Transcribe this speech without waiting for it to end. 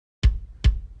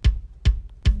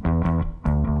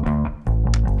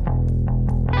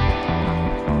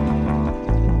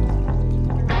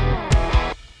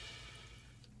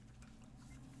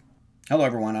Hello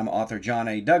everyone, I'm author John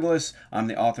A. Douglas. I'm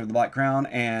the author of The Black Crown,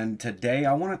 and today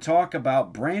I want to talk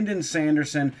about Brandon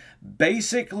Sanderson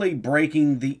basically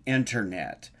breaking the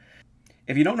internet.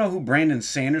 If you don't know who Brandon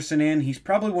Sanderson is, he's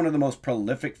probably one of the most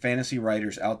prolific fantasy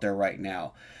writers out there right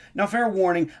now. Now, fair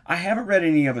warning, I haven't read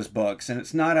any of his books, and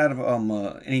it's not out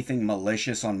of anything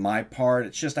malicious on my part.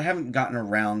 It's just I haven't gotten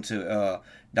around to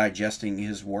digesting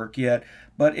his work yet,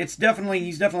 but he's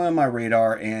definitely on my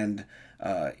radar, and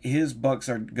his books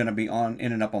are going to be in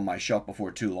and up on my shelf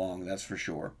before too long, that's for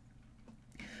sure.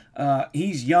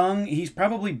 He's young. He's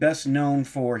probably best known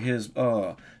for his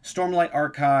Stormlight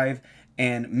Archive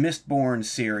and Mistborn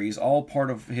series, all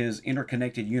part of his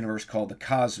interconnected universe called the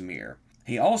Cosmere.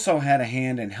 He also had a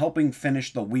hand in helping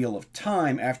finish The Wheel of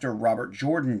Time after Robert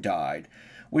Jordan died,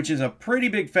 which is a pretty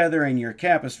big feather in your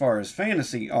cap as far as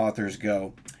fantasy authors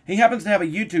go. He happens to have a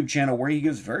YouTube channel where he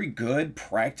gives very good,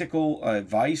 practical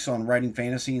advice on writing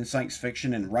fantasy and science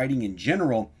fiction and writing in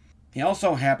general. He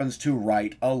also happens to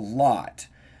write a lot.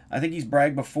 I think he's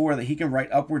bragged before that he can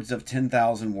write upwards of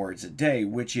 10,000 words a day,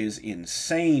 which is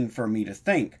insane for me to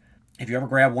think. If you ever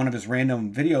grab one of his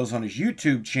random videos on his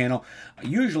YouTube channel,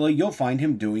 usually you'll find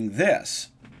him doing this.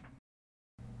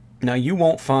 Now, you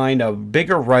won't find a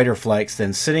bigger writer flex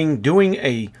than doing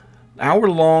a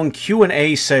hour-long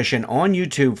Q&A session on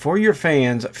YouTube for your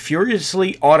fans,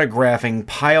 furiously autographing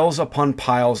piles upon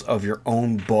piles of your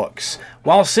own books,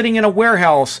 while sitting in a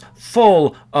warehouse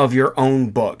full of your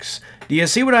own books. Do you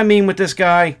see what I mean with this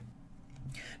guy?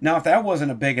 Now, if that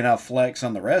wasn't a big enough flex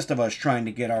on the rest of us trying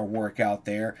to get our work out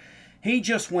there, he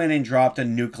just went and dropped a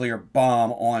nuclear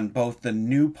bomb on both the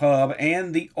new pub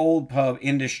and the old pub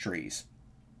industries.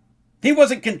 He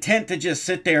wasn't content to just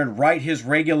sit there and write his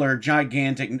regular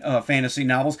gigantic fantasy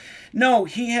novels. No,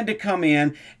 he had to come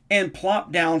in and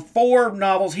plop down 4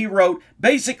 novels he wrote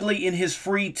basically in his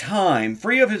free time,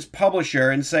 free of his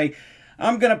publisher, and say,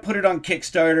 I'm going to put it on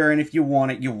Kickstarter, and if you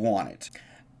want it, you want it.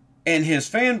 And his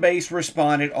fan base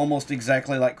responded almost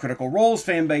exactly like Critical Role's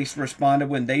fan base responded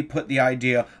when they put the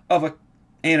idea of an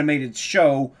animated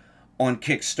show on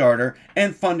Kickstarter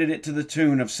and funded it to the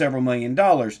tune of several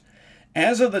 $1,000,000.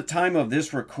 As of the time of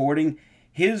this recording,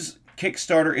 his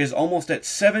Kickstarter is almost at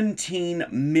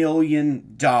 $17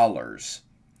 million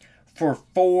for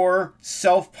 4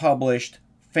 self-published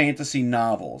fantasy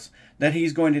novels that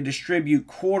he's going to distribute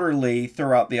quarterly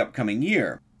throughout the upcoming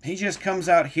year. He just comes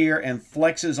out here and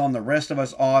flexes on the rest of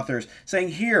us authors, saying,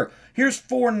 here's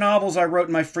 4 novels I wrote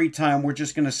in my free time. We're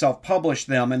just going to self-publish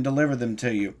them and deliver them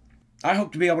to you. I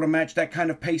hope to be able to match that kind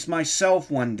of pace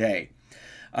myself one day.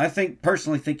 I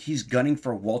personally think he's gunning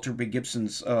for Walter B.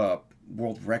 Gibson's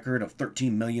world record of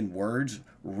 13 million words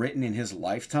written in his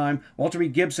lifetime. Walter B.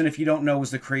 Gibson, if you don't know,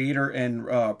 was the creator and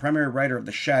primary writer of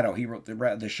The Shadow. He wrote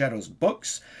the Shadow's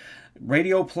books,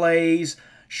 radio plays,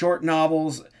 short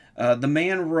novels. The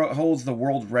man holds the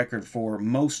world record for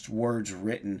most words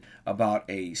written about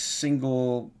a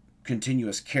single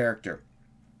continuous character.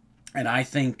 And I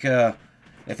think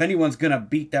if anyone's going to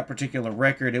beat that particular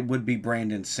record, it would be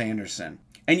Brandon Sanderson.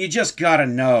 And you just got to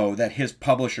know that his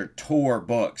publisher, Tor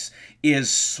Books, is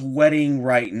sweating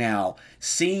right now,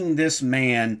 seeing this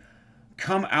man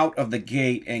come out of the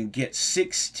gate and get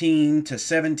 $16 to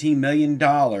 $17 million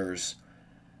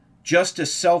just to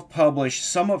self-publish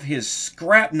some of his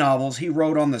scrap novels he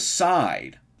wrote on the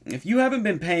side. If you haven't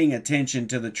been paying attention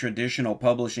to the traditional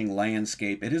publishing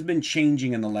landscape, it has been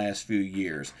changing in the last few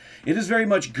years. It has very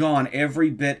much gone every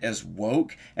bit as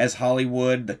woke as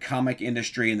Hollywood, the comic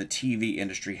industry, and the TV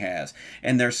industry has.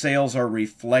 And their sales are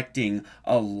reflecting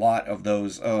a lot of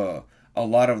those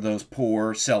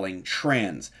poor selling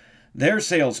trends. Their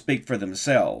sales speak for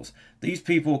themselves. These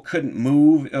people couldn't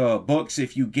move books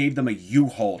if you gave them a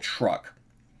U-Haul truck.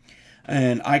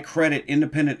 And I credit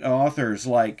independent authors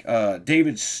like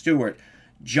David Stewart,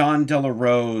 John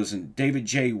Delarose, and David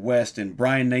J. West, and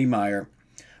Brian Nehmeyer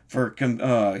for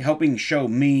helping show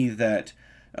me that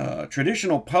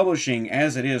traditional publishing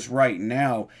as it is right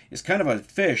now is kind of a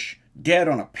fish dead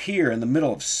on a pier in the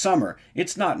middle of summer.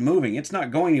 It's not moving, it's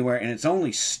not going anywhere, and it's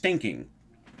only stinking.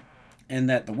 And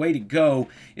that the way to go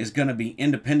is going to be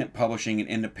independent publishing and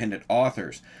independent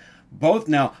authors. Both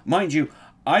now, mind you,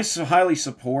 I highly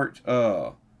support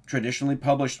traditionally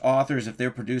published authors if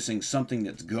they're producing something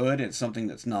that's good and something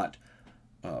that's not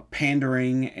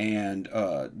pandering and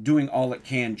doing all it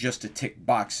can just to tick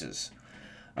boxes.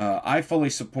 I fully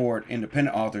support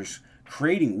independent authors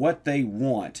creating what they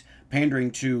want, pandering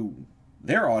to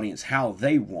their audience how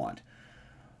they want.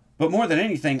 But more than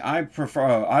anything,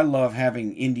 I love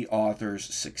having indie authors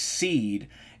succeed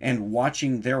and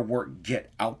watching their work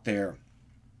get out there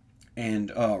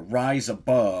and rise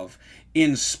above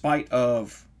in spite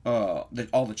of all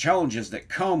the challenges that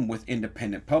come with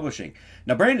independent publishing.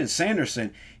 Now, Brandon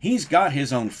Sanderson, he's got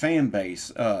his own fan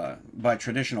base by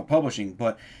traditional publishing,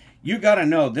 but you got to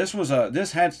know this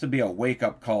has to be a wake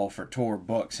up call for Tor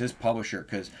Books, his publisher,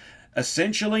 because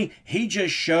essentially he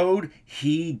just showed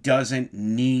he doesn't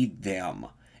need them,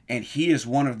 and he is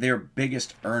one of their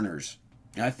biggest earners.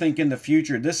 I think in the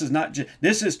future, this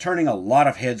is turning a lot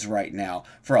of heads right now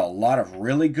for a lot of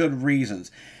really good reasons.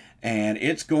 And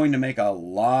it's going to make a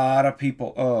lot of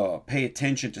people pay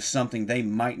attention to something they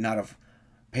might not have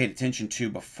paid attention to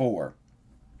before.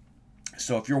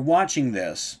 So if you're watching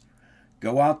this,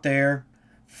 go out there,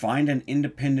 find an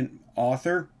independent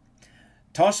author,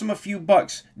 toss them a few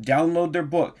bucks, download their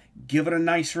book, give it a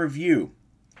nice review.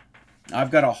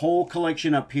 I've got a whole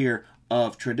collection up here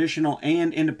of traditional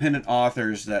and independent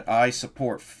authors that I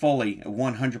support fully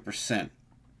 100%.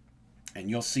 And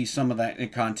you'll see some of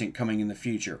that content coming in the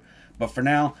future. But for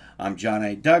now, I'm John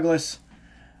A. Douglas.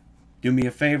 Do me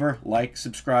a favor, like,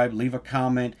 subscribe, leave a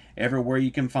comment everywhere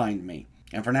you can find me.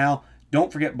 And for now,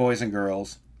 don't forget, boys and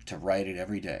girls, to write it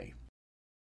every day.